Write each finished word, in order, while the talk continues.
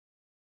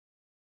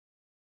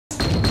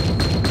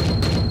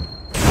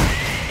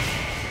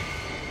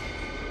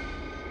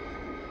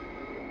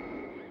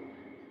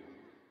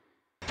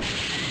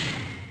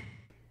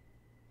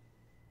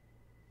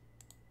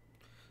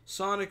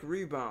Sonic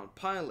Rebound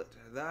Pilot: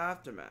 The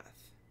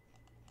Aftermath.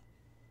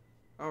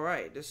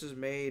 Alright, this is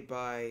made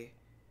by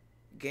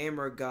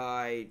Gamer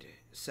Guide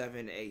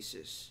 7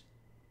 Aces.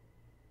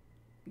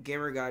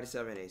 Gamer Guide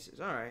 7 Aces.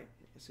 Alright,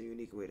 that's a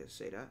unique way to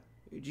say that.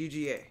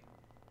 GGA.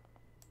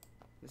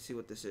 Let's see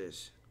what this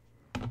is.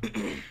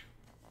 I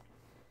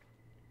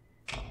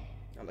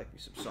like me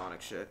some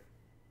Sonic shit.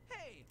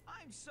 Hey,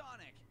 I'm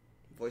Sonic.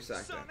 Voice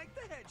acting. Sonic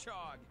the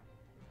Hedgehog.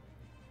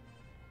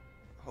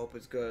 Hope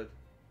it's good.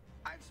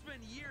 I've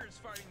spent years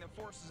fighting the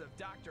forces of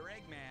Dr.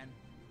 Eggman.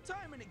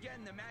 Time and again,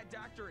 the Mad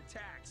Doctor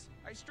attacks.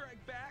 I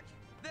strike back,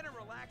 then I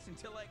relax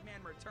until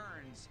Eggman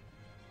returns.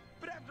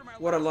 But after my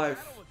What a last life.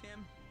 battle with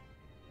him,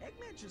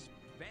 Eggman just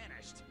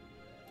vanished.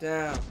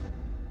 Damn.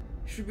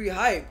 Should be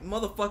hyped.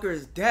 Motherfucker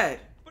is dead.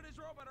 But his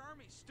robot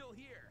army's still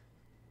here.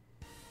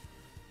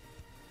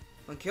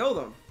 And kill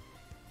them.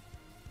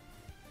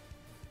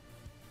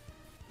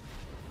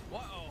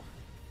 Uh-oh.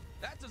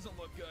 That doesn't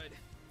look good.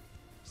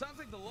 Sounds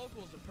like the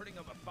locals are putting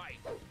up a fight.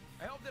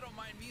 I hope they don't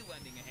mind me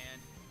lending a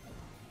hand.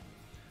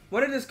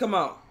 When did this come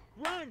out?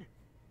 Run!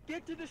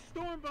 Get to the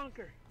storm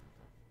bunker!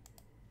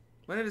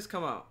 When did this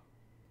come out?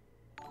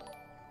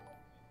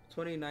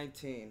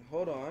 2019.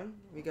 Hold on.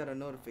 We got a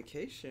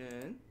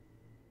notification.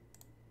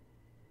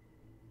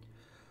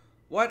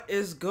 What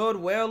is good,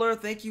 Whaler?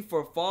 Thank you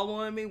for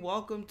following me.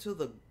 Welcome to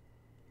the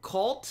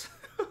cult.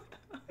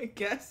 I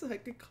guess I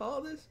could call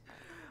this.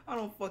 I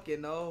don't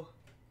fucking know.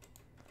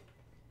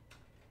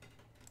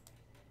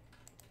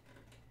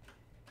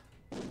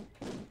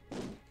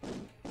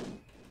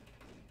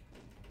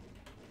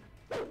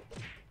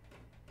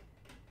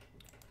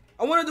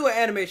 I want to do an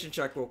animation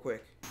check real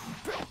quick.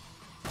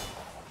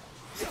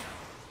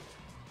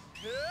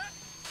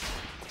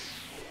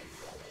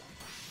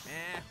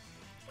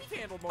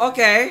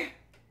 Okay.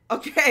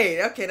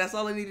 Okay, that's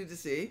all I needed to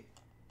see.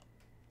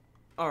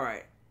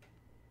 Alright.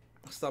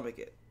 I'll stomach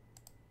it.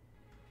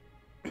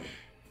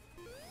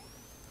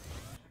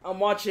 I'm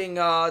watching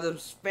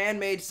the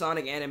fan-made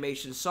Sonic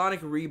animation, Sonic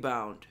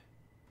Rebound.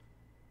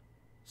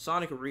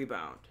 Sonic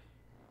Rebound.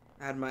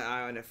 I had my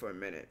eye on it for a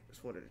minute.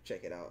 Just wanted to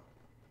check it out.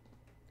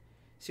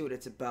 See what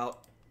it's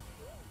about.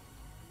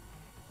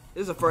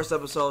 This is the first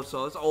episode,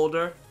 so it's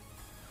older.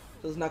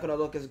 So it's not gonna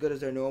look as good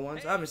as their newer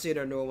ones. I haven't seen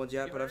their newer ones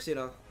yet, but I've seen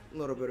a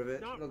little bit of it.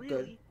 Not Look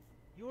really.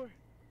 good.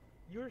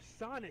 You're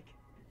Sonic.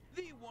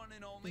 The one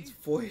and only. His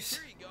voice.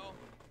 Here you go.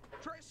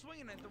 Try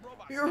swinging at the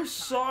robot. You're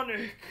sometime.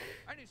 Sonic.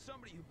 I knew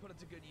somebody who put it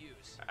to good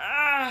use.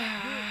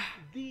 Ah.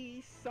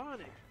 The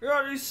Sonic.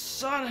 You're the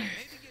Sonic.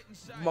 Maybe get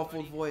inside,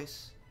 Muffled buddy.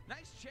 voice.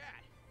 Nice chat.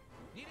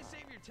 Need to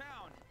save your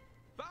town.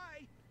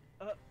 Bye.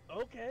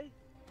 Okay.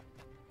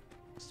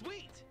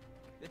 Sweet.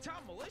 The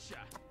town militia.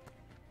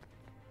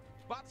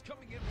 Bot's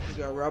coming in.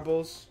 We got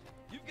rebels.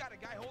 You've got a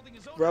guy holding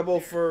his own. Rebel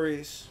up there.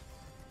 furries.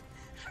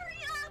 Hurry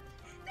up!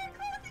 They're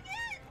closing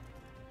in!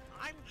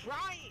 I'm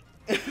trying.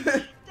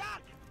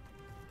 Stuck.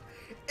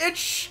 It's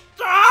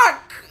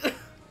stuck.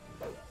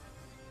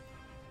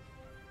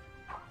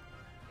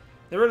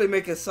 They really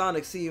make a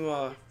Sonic seem This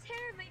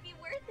terror might be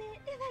worth it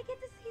if I get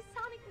to see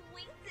Sonic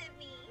wink at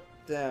me.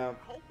 damn.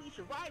 Hope we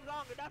survive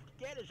long enough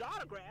to get his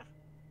autograph.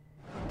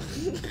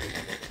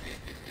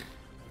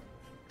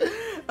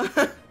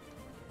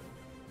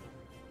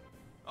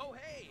 Oh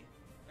hey,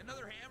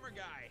 another hammer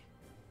guy.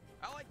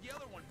 I like the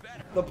other one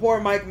better. The poor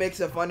Mike makes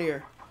it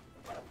funnier.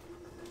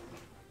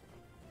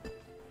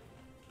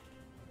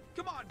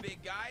 Come on,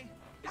 big guy.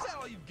 Is that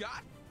all you've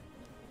got?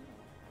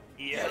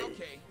 Yeah.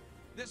 Okay.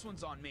 This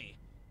one's on me.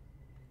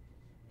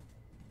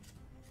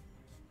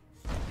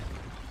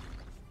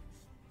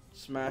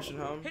 Smashing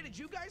home. Hey, did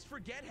you guys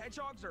forget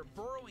hedgehogs are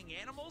burrowing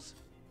animals?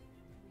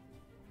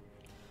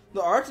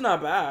 The art's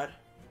not bad.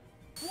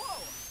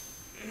 Whoa!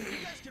 You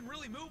guys can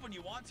really move when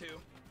you want to.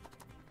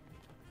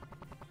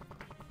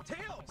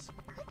 Tails!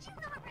 Could you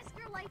not risk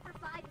your life for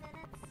 5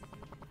 minutes?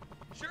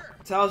 Sure.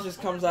 Tails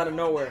just comes out of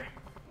nowhere.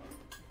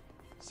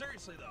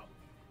 Seriously though,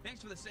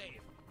 thanks for the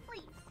save.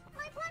 Please,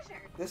 my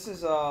pleasure. This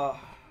is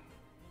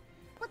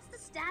What's the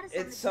status of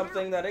it's the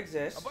something town? that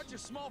exists. A bunch of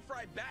small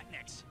fried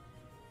batnicks.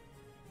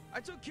 I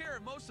took care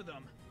of most of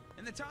them,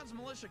 and the town's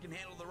militia can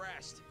handle the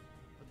rest.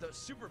 But those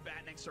super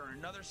batnicks are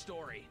another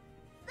story.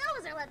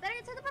 Those are left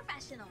better to the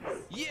professionals.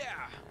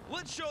 Yeah,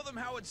 let's show them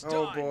how it's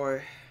Oh done.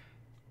 boy.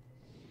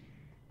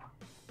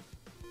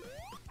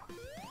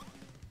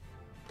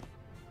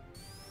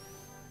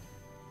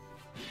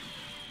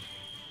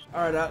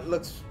 Alright, that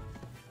looks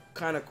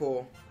kind of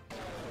cool.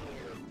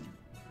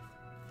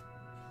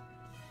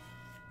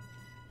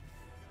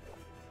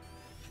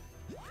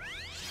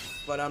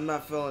 But I'm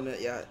not feeling it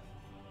yet.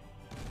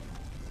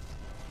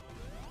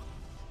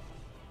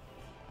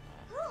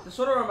 This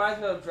sort of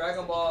reminds me of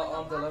Dragon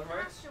Ball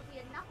Deliverance.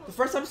 The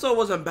first episode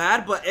wasn't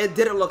bad, but it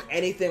didn't look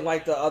anything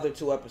like the other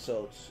 2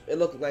 episodes. It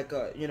looked like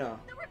you know.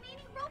 The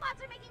remaining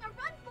robots are making a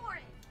run for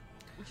it.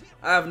 We can't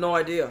I have no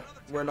idea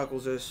where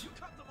Knuckles is. You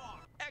cut them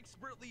off.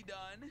 Expertly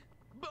done.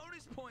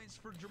 Bonus points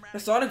for dramatic. The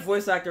Sonic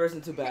voice actor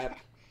isn't too bad.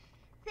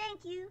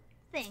 Thank you.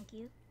 Thank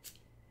you.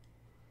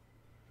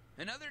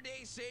 Another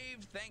day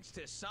saved thanks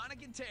to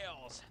Sonic and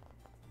Tails.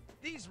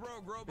 These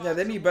rogue robots Yeah,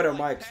 they are need more better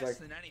like mics, pests like-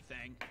 than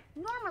anything.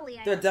 Normally,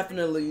 I They're have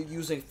definitely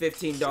using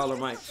 $15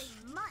 three. mics.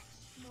 Something much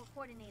more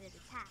coordinated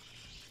attack.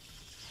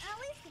 At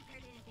least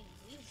compared to anything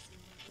we've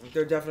seen.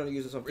 They're definitely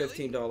using some Really?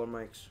 $15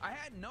 mics. I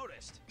hadn't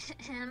noticed.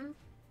 Ahem.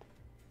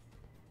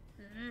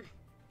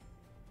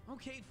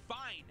 Okay,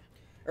 fine.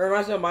 It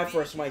reminds me of my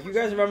first mic. You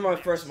guys remember my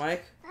first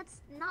mic?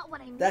 That's not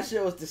what I mean. That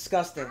shit was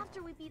disgusting.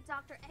 After we beat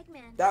Dr.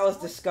 Eggman, That was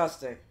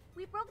disgusting.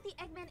 we broke the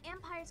Eggman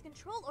Empire's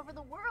control over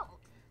the world.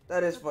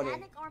 That is the funny.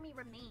 Badnik army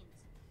remains,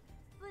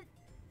 but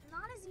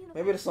not as unified.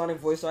 Maybe the Sonic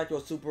voice actor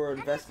was super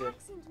invested.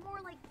 Attack seems more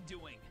like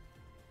Doing.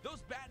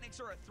 Those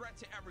Batniks are a threat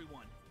to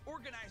everyone,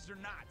 organized or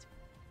not.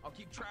 I'll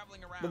keep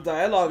traveling around. The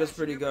dialogue is smashing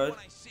pretty good.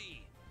 everyone I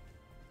see.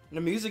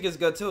 The music is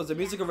good too. Is the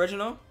music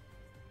original?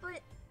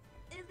 but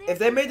If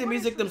they made the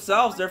music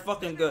themselves, they're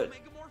fucking good.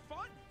 Make it more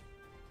fun.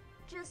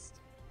 just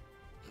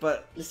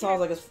But it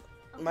sounds like it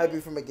might be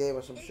from a game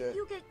or some if shit.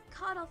 you get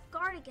caught off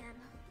guard again,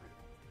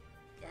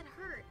 or get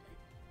hurt.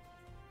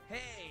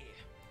 Hey,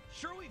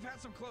 sure we've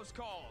had some close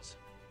calls,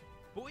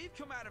 but we've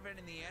come out of it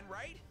in the end,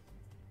 right?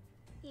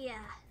 Yeah,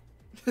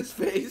 His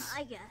face.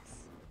 I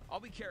guess. I'll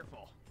be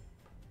careful.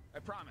 I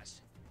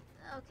promise.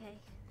 Okay.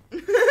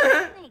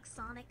 Thanks,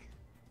 Sonic.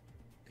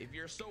 If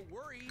you're so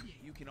worried,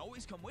 you can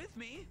always come with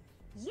me.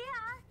 Yeah,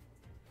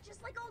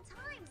 just like old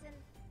times and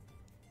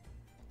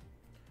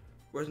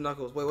Where's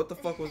Knuckles? Wait, what the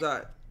fuck was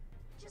that?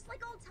 just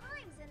like old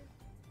times and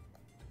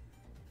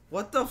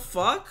What the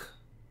fuck?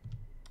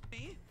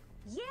 Me?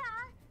 yeah,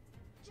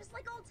 just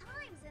like old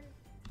times and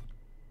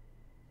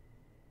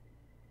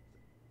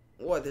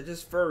What? They're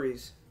just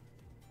furries.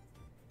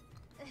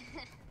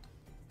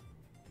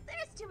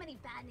 there's too many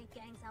Badnik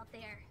gangs out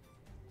there.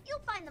 You'll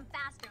find them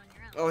faster on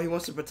your own. Oh, he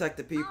wants to protect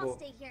the I'll people.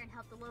 stay here and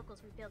help the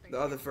locals rebuild their The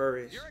other town.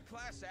 furries. You're a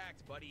class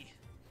act, buddy.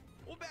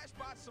 We'll bash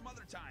bots some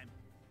other time.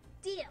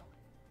 Deal.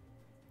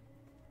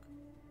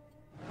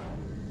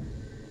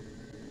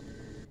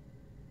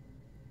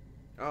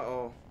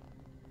 Uh-oh.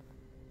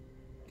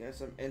 Get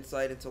some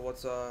insight into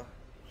what's So,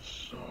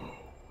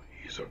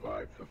 he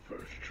survived the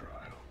first trial.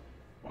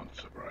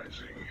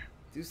 Unsurprising.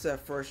 do said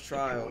first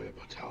trial. Deploy a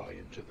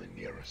battalion to the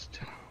nearest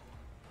town.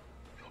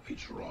 You'll be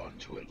drawn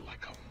to it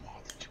like a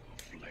moth to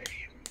a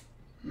flame.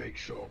 Make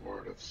sure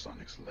word of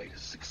Sonic's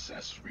latest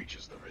success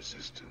reaches the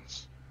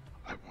Resistance.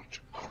 I want to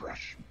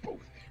crush both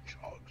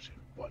hedgehogs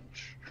in one Is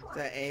strike.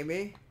 that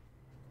Amy?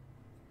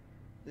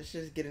 This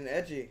shit's getting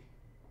edgy.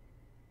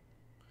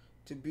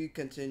 To be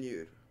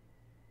continued.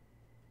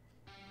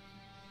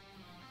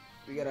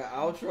 We got an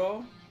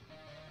outro.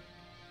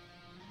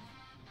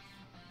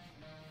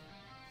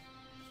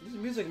 This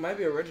music might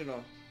be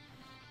original.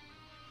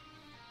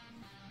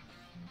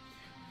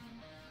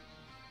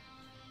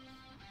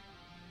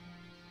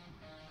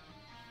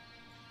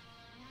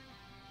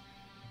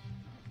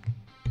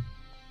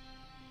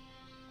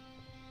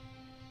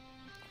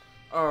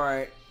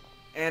 Alright.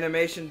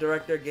 Animation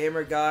director,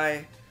 gamer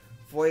guy,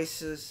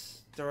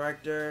 voices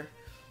director.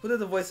 Who did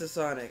the voice of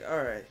Sonic?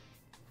 Alright.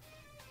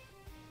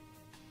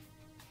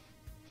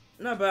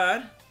 Not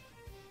bad.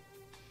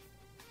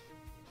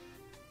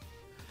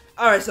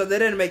 Alright, so they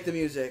didn't make the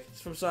music.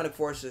 It's from Sonic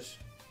Forces.